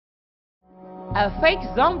A fake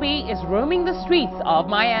zombie is roaming the streets of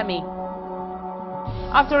Miami.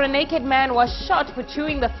 After a naked man was shot for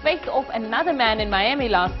chewing the face off another man in Miami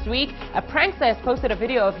last week, a prankster has posted a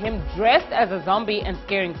video of him dressed as a zombie and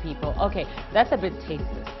scaring people. Okay, that's a bit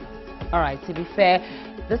tasteless. Alright, to be fair,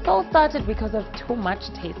 this all started because of too much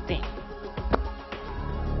tasting.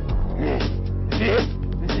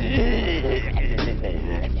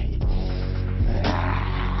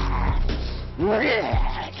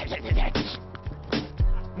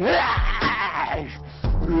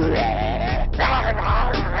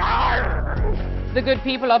 The good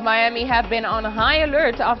people of Miami have been on high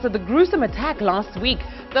alert after the gruesome attack last week.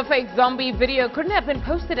 The fake zombie video couldn't have been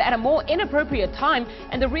posted at a more inappropriate time,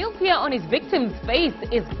 and the real fear on his victim's face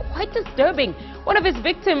is quite disturbing. One of his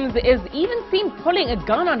victims is even seen pulling a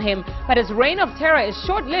gun on him, but his reign of terror is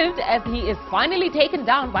short-lived as he is finally taken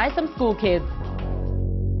down by some school kids.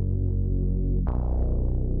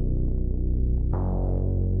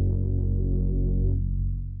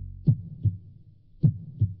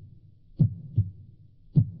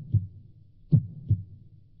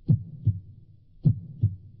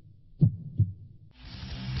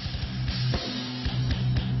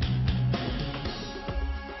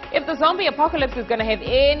 If the zombie apocalypse is going to have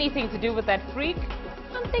anything to do with that freak,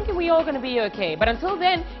 I'm thinking we're all going to be okay. But until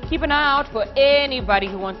then, keep an eye out for anybody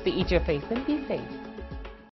who wants to eat your face, and be safe.